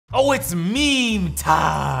Oh, it's meme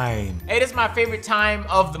time. Hey, this is my favorite time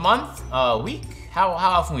of the month, week. How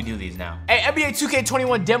often we do these now? Hey, NBA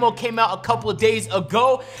 2K21 demo came out a couple of days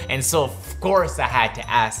ago, and so of course I had to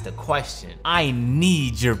ask the question. I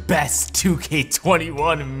need your best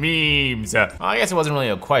 2K21 memes. Well, I guess it wasn't really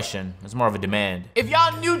a question, it was more of a demand. If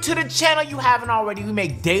y'all new to the channel, you haven't already, we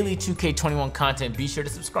make daily 2K21 content, be sure to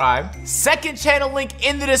subscribe. Second channel link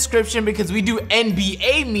in the description because we do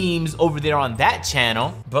NBA memes over there on that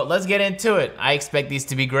channel. But let's get into it. I expect these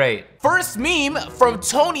to be great. First meme from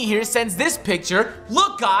Tony here sends this picture.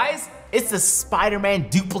 Look guys, it's the Spider-Man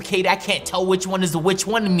duplicate. I can't tell which one is the which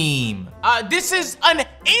one meme. This is an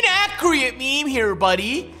inaccurate meme here,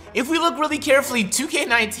 buddy. If we look really carefully,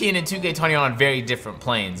 2K19 and 2K20 are on very different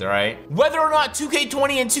planes, all right? Whether or not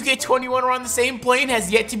 2K20 and 2K21 are on the same plane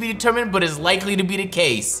has yet to be determined, but is likely to be the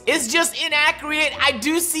case. It's just inaccurate. I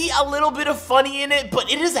do see a little bit of funny in it,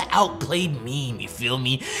 but it is an outplayed meme, you feel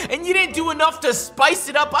me? And you didn't do enough to spice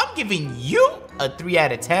it up. I'm giving you a 3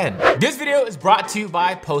 out of 10. This video is brought to you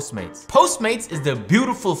by Postmates. Postmates is the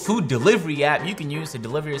beautiful food delivery app you can use to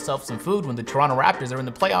deliver yourself some food when the Toronto Raptors are in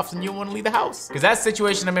the playoffs and you don't want to leave the house. Because that's the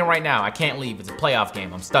situation I'm in right now. I can't leave. It's a playoff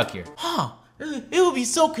game. I'm stuck here. Huh. It would be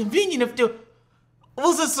so convenient if there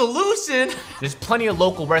was a solution. There's plenty of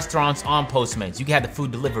local restaurants on Postmates. You can have the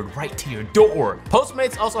food delivered right to your door.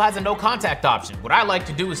 Postmates also has a no contact option. What I like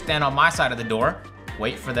to do is stand on my side of the door,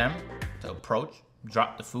 wait for them to approach,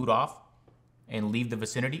 drop the food off, and leave the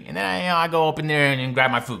vicinity, and then I go up in there and grab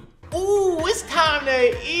my food. Ooh, it's time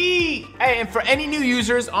to eat. Hey, and for any new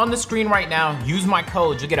users on the screen right now, use my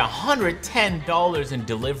code. You'll get $110 in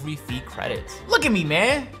delivery fee credits. Look at me,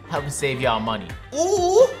 man. Helping save y'all money.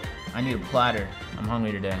 Ooh, I need a platter. I'm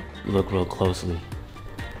hungry today. Look real closely.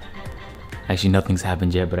 Actually, nothing's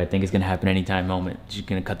happened yet, but I think it's gonna happen anytime moment. She's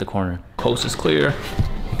gonna cut the corner. Coast is clear.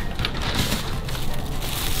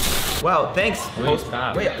 Wow, thanks. Wait,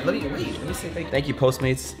 let me say thank you,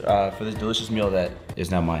 Postmates, for this delicious meal that is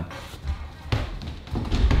now mine.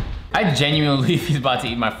 I genuinely believe he's about to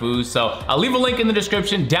eat my food, so I'll leave a link in the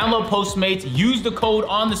description. Download Postmates, use the code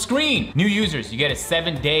on the screen. New users, you get a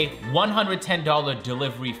 7-day, $110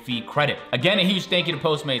 delivery fee credit. Again, a huge thank you to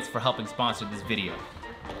Postmates for helping sponsor this video.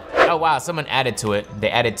 Oh wow, someone added to it. They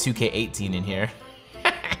added 2K18 in here.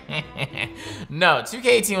 No,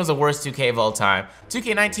 2K18 was the worst 2K of all time.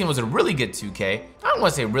 2K19 was a really good 2K. I don't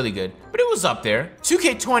want to say really good, but it was up there.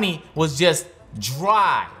 2K20 was just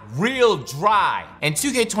dry, real dry. And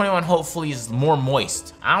 2K21 hopefully is more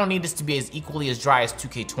moist. I don't need this to be as equally as dry as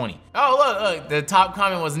 2K20. Oh, look, the top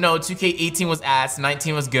comment was no, 2K18 was ass,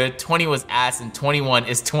 19 was good, 20 was ass, and 21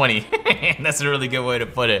 is 20. That's a really good way to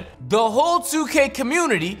put it. The whole 2K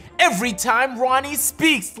community, every time Ronnie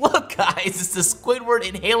speaks. Look guys, it's the Squidward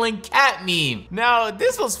inhaling cat meme. Now,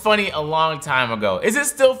 this was funny a long time ago. Is it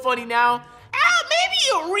still funny now? Maybe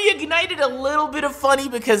it reignited a little bit of funny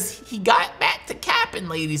because he got back to capping,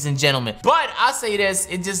 ladies and gentlemen. But I'll say this,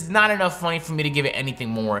 it's just not enough funny for me to give it anything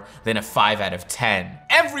more than a 5 out of 10.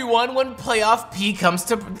 Everyone, when playoff P comes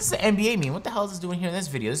to, this is an NBA meme. What the hell is this doing here in this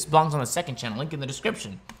video? This belongs on the second channel, link in the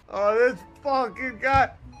description. Oh, this fucking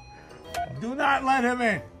guy. Do not let him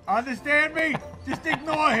in. Understand me? Just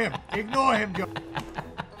ignore him. Ignore him, Joe.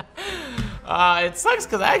 It sucks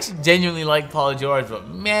because I actually genuinely like Paul George, but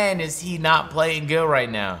man, is he not playing good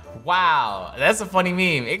right now. Wow, that's a funny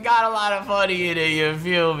meme. It got a lot of funny in it, you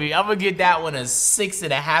feel me? I'm gonna get that one a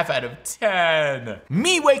 6.5 out of 10.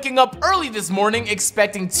 Me waking up early this morning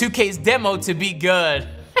expecting 2K's demo to be good.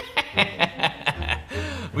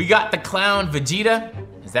 We got the clown Vegeta.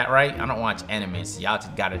 Is that right? I don't watch anime, so y'all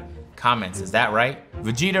just gotta comments. Is that right?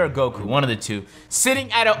 Vegeta or Goku, one of the two,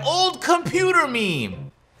 sitting at an old computer meme.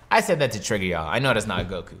 I said that to trigger y'all. I know that's not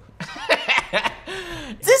Goku.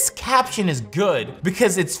 This caption is good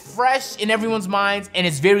because it's fresh in everyone's minds and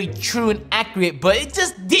it's very true and accurate, but it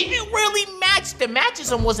just didn't really match. The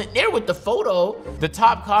matchism wasn't there with the photo. The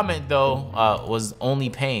top comment though was only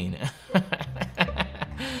pain.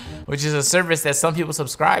 Which is a service that some people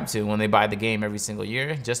subscribe to when they buy the game every single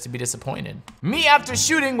year just to be disappointed. Me after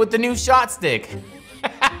shooting with the new shot stick.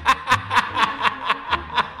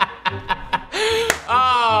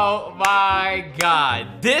 Oh my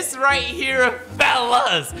God. This right here,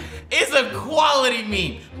 fellas, is a quality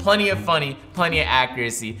meme. Plenty of funny, plenty of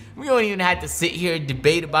accuracy. We don't even have to sit here and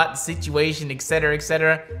debate about the situation, etc.,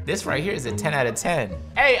 etc. This right here is a 10 out of 10.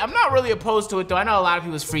 Hey, I'm not really opposed to it though. I know a lot of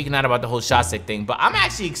people was freaking out about the whole shot stick thing, but I'm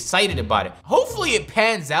actually excited about it. Hopefully it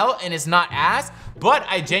pans out and it's not ass, but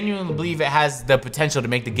I genuinely believe it has the potential to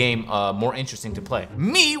make the game more interesting to play.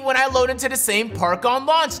 Me, when I load into the same park on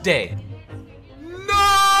launch day. No!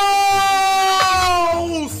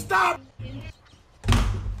 Stop!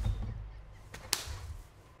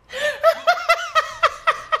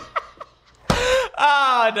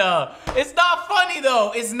 God. It's not funny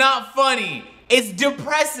though. It's not funny. It's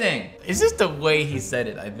depressing. It's just the way he said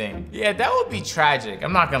it, I think. Yeah, that would be tragic.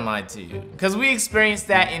 I'm not gonna lie to you. Because we experienced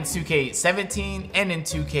that in 2K17 and in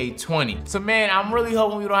 2K20. So man, I'm really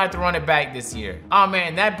hoping we don't have to run it back this year. Oh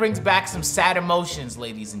man, that brings back some sad emotions,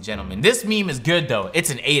 ladies and gentlemen. This meme is good though.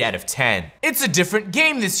 It's an 8 out of 10. It's a different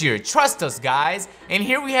game this year. Trust us, guys. And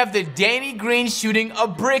here we have the Danny Green shooting a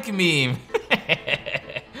brick meme.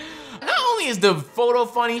 Not only is the photo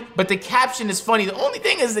funny, but the caption is funny. The only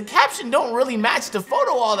thing is the caption don't really match the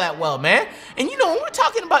photo all that well, man. And you know, when we're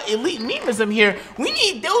talking about elite memeism here, we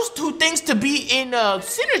need those two things to be in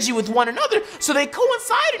synergy with one another so they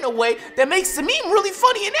coincide in a way that makes the meme really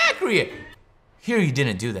funny and accurate. Here you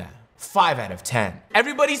didn't do that. 5 out of 10.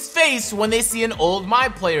 Everybody's face when they see an old My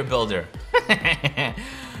Player builder.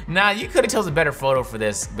 Nah, you could have chosen a better photo for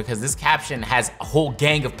this because this caption has a whole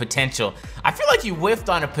gang of potential. I feel like you whiffed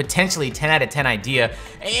on a potentially 10 out of 10 idea.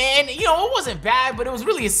 And you know, it wasn't bad, but it was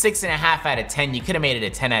really a 6.5 out of 10. You could have made it a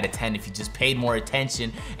 10 out of 10 if you just paid more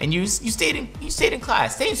attention and you stayed in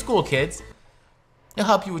class. Stay in school, kids. It'll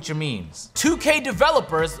help you with your memes. 2K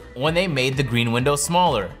developers when they made the green window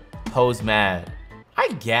smaller. Pose mad. I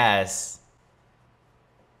guess.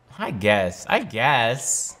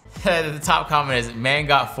 The top comment is, man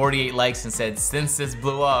got 48 likes and said, since this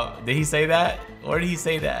blew up. Did he say that? Or did he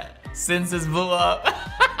say that? Since this blew up.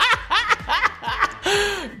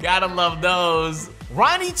 Gotta love those.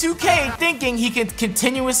 Ronnie2K thinking he can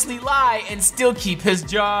continuously lie and still keep his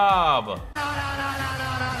job. No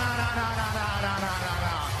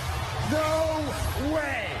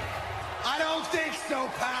way. I don't think so,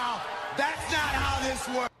 pal. That's not how this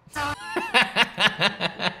works.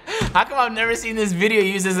 How come I've never seen this video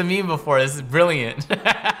used as a meme before? This is brilliant.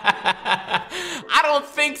 I don't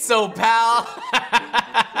think so, pal.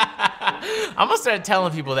 I'm gonna start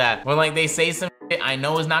telling people that when like they say some shit I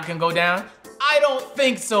know is not gonna go down. I don't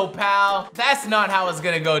think so, pal. That's not how it's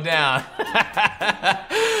gonna go down.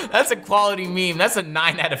 That's a quality meme. That's a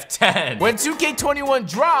 9 out of 10. When 2K21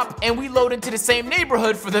 drop and we load into the same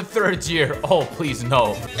neighborhood for the 3rd year. Oh, please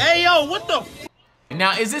no. Hey, yo, what the f?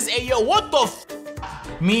 Now, is this a yo, what the f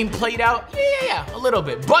meme played out? Yeah, a little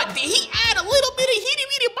bit. But did he add a little bit of heaty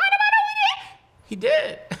with it? He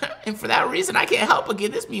did. And for that reason, I can't help but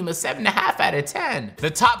give this meme a 7.5 out of 10. The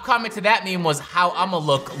top comment to that meme was how I'ma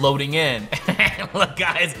look loading in. Look,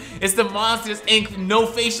 guys, it's the Monsters Inc. no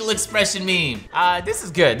facial expression meme. This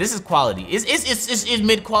is good. This is quality. It's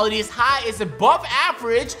mid quality. It's high. It's above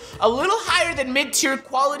average. A little higher than mid-tier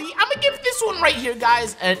quality. I'm gonna give this one right here,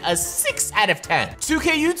 guys, a 6 out of 10.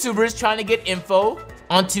 2K YouTubers trying to get info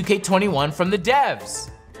on 2K21 from the devs.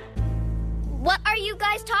 What are you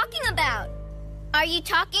guys talking about? Are you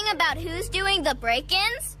talking about who's doing the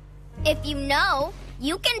break-ins? If you know,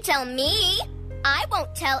 you can tell me. I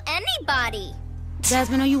won't tell anybody.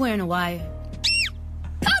 Jasmine, are you wearing a wire?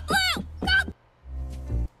 Go blue! Go!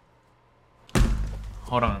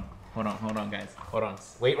 Hold on, guys. Hold on.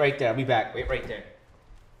 Wait right there. I'll be back. Wait right there.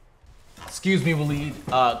 Excuse me, Waleed.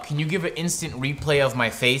 Can you give an instant replay of my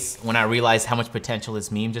face when I realized how much potential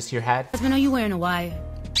this meme just here had? Jasmine, are you wearing a wire?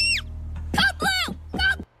 Go blue!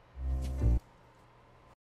 Go!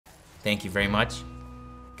 Thank you very much.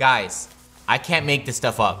 Guys, I can't make this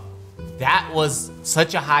stuff up. That was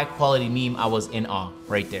such a high quality meme, I was in awe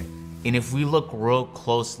right there. And if we look real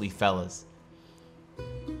closely, fellas,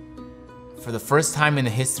 for the first time in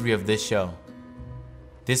the history of this show,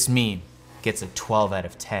 this meme gets a 12 out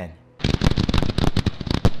of 10.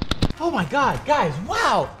 Oh my God, guys,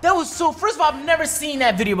 wow. That was so, first of all, I've never seen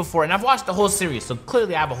that video before and I've watched the whole series, so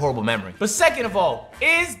clearly I have a horrible memory. But second of all,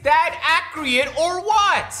 is that accurate or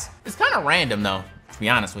what? It's kind of random though, to be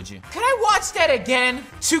honest with you. Can I watch that again?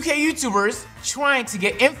 2K YouTubers trying to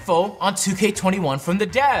get info on 2K21 from the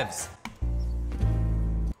devs.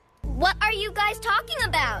 What are you guys talking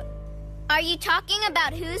about? Are you talking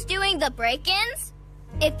about who's doing the break-ins?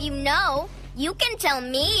 If you know, you can tell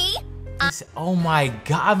me. Oh my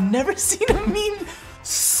God, I've never seen a meme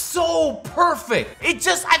so perfect.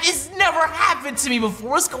 It's never happened to me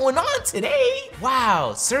before. What's going on today?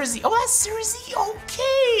 Wow, Cersei, oh, that's Cersei,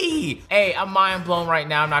 okay. Hey, I'm mind blown right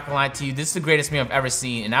now, I'm not gonna lie to you. This is the greatest meme I've ever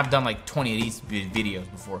seen, and I've done like 20 of these videos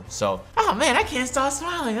before, so. Oh man, I can't stop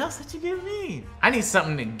smiling, that's such a good meme. I need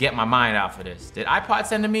something to get my mind off of this. Did iPod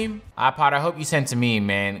send a meme? iPod, I hope you sent a meme,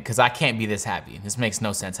 man, because I can't be this happy. This makes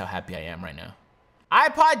no sense how happy I am right now.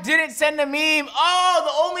 iPod didn't send a meme. Oh,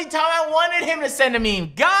 the only time I wanted him to send a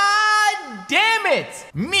meme. God damn it.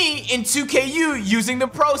 Me in 2KU using the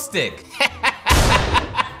Pro Stick.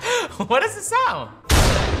 What does it sound?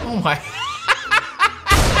 Oh my.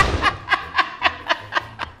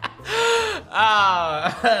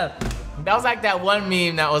 That was like that one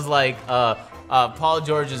meme that was like, Paul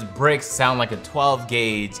George's bricks sound like a 12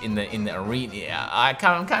 gauge in the arena. Yeah, I'm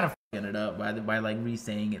kind of f***ing it up by like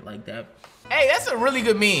re-saying it like that. Hey, that's a really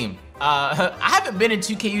good meme. I haven't been in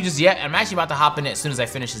 2KU just yet. I'm actually about to hop in it as soon as I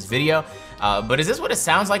finish this video. But is this what it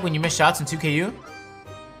sounds like when you miss shots in 2KU?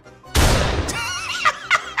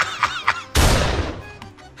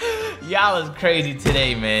 Y'all is crazy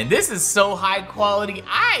today, man. This is so high quality,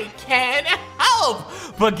 I can't help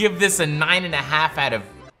but give this a 9.5 out of,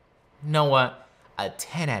 you know what? A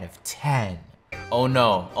 10 out of 10. Oh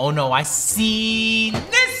no, I see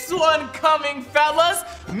this one coming, fellas.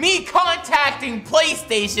 Me contacting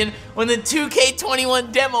PlayStation when the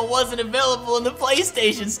 2K21 demo wasn't available in the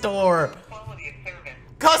PlayStation Store.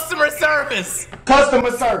 Customer service.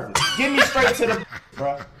 Customer service. Get me straight to the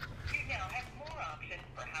bro.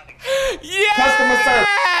 Yes! Customer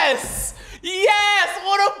service. Yes!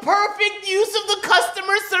 What a perfect use of the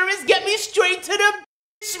customer service. Get me straight to the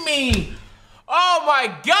bitch me. Oh my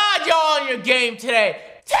God, y'all on your game today.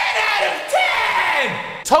 10 out of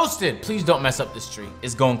 10! Toasted, please don't mess up the streak.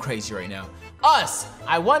 It's going crazy right now. Us,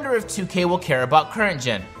 I wonder if 2K will care about current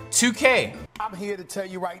gen. 2K. I'm here to tell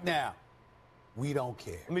you right now, we don't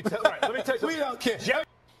care. Let me tell you. We don't care.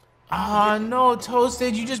 Ah, no,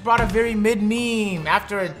 Toasted, you just brought a very mid meme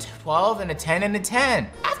after a 12 and a 10 and a 10.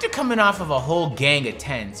 After coming off of a whole gang of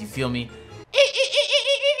 10s, you feel me?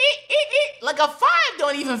 Like a 5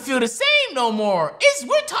 don't even feel the same no more.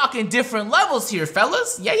 We're talking different levels here,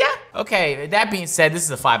 fellas. Yeah. Okay, that being said, this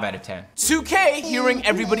is a 5 out of 10. 2K hearing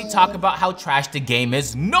everybody talk about how trash the game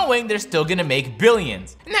is, knowing they're still gonna make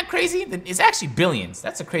billions. Isn't that crazy? It's actually billions.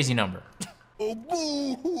 That's a crazy number. Oh,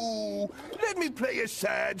 boo-hoo. Let me play a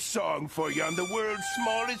sad song for you on the world's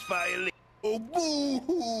smallest violin. Oh,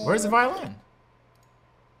 boo-hoo. Where's the violin?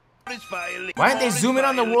 Why aren't they zooming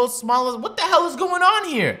on the world's smallest? What the hell is going on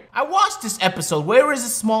here? I watched this episode. Where is the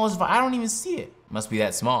smallest violin? I don't even see it. Must be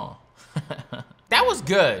that small. That was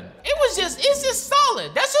good. It's just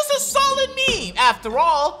solid. That's just a solid meme. After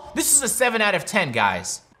all, this is a 7 out of 10,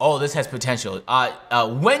 guys. Oh, this has potential.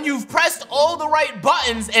 When you've pressed all the right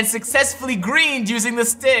buttons and successfully greened using the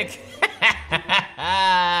stick.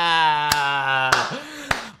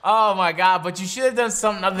 Oh my God, but you should have done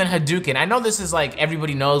something other than Hadouken. I know this is like,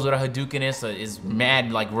 everybody knows what a Hadouken is, so it's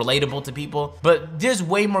mad like relatable to people, but there's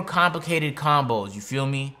way more complicated combos, you feel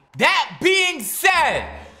me? That being said,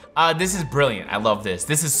 this is brilliant. I love this.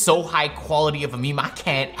 This is so high quality of a meme, I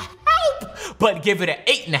can't help but give it an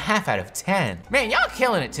 8.5 out of 10. Man, y'all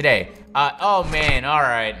killing it today. Oh man, all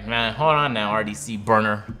right, man, hold on now, RDC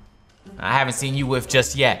burner. I haven't seen you whiff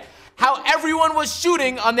just yet. How everyone was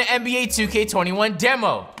shooting on the NBA 2K21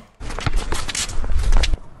 demo.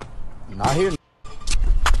 Not here.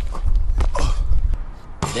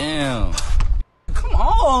 Damn. Come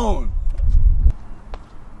on.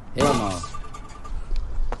 Hell no.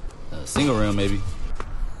 Single round maybe.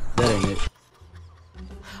 That ain't it.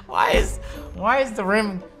 Why is the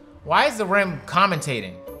rim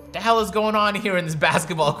commentating? What the hell is going on here in this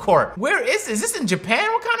basketball court? Where is this? Is this in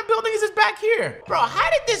Japan? What kind of building is this back here? Bro, how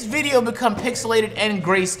did this video become pixelated and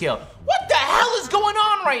grayscale? What the hell is going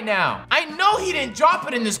on right now? I know he didn't drop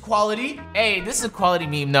it in this quality. Hey, this is a quality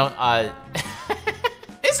meme, no,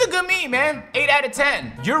 it's a good meme, man. 8 out of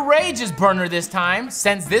 10. Your rage is burner this time.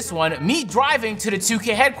 Sends this one, me driving to the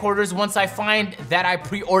 2K headquarters once I find that I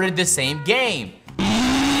pre-ordered the same game.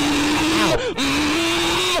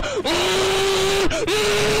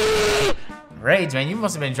 Rage, man, you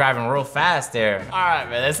must have been driving real fast there. All right,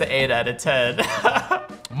 man, that's an 8 out of 10.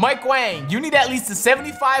 Mike Wang, you need at least a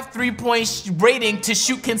 75 3-point rating to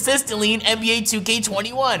shoot consistently in NBA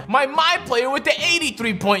 2K21. My player with the 80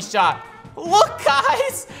 3-point shot. Look,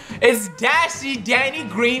 guys, it's Dashy Danny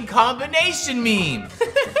Green combination meme.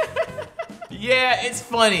 Yeah, it's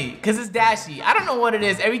funny, because it's Dashy. I don't know what it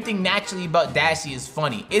is. Everything naturally about Dashy is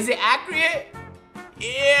funny. Is it accurate?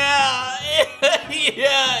 Yeah,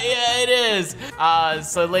 it is.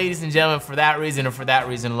 So ladies and gentlemen, for that reason and for that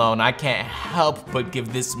reason alone, I can't help but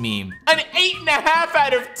give this meme an 8.5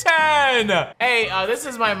 out of 10. Hey, this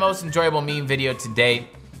is my most enjoyable meme video to date.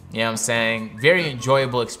 You know what I'm saying? Very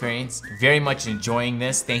enjoyable experience. Very much enjoying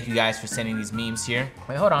this. Thank you guys for sending these memes here.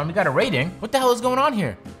 Wait, hold on, we got a rating. What the hell is going on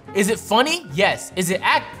here? Is it funny? Yes. Is it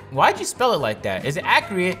why'd you spell it like that? Is it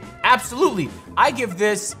accurate? Absolutely. I give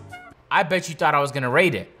this, I bet you thought I was gonna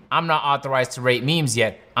rate it. I'm not authorized to rate memes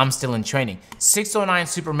yet. I'm still in training. 609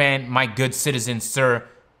 Superman, my good citizen, sir.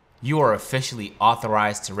 You are officially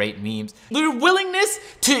authorized to rate memes. Your willingness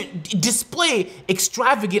to display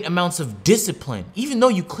extravagant amounts of discipline, even though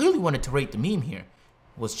you clearly wanted to rate the meme here.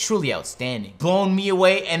 was truly outstanding. Blown me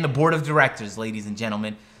away and the board of directors, ladies and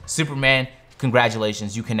gentlemen. Superman,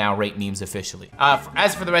 congratulations, you can now rate memes officially.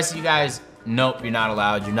 As for the rest of you guys, nope, you're not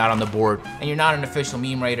allowed, you're not on the board, and you're not an official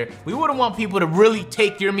meme rater. We wouldn't want people to really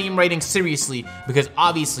take your meme rating seriously because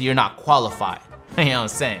obviously you're not qualified. You know what I'm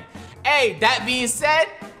saying? Hey, that being said,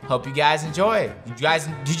 hope you guys enjoy.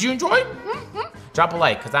 Did you enjoy? Drop a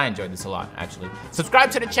like, because I enjoyed this a lot, actually.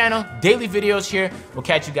 Subscribe to the channel, daily videos here. We'll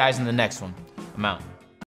catch you guys in the next one. I'm out.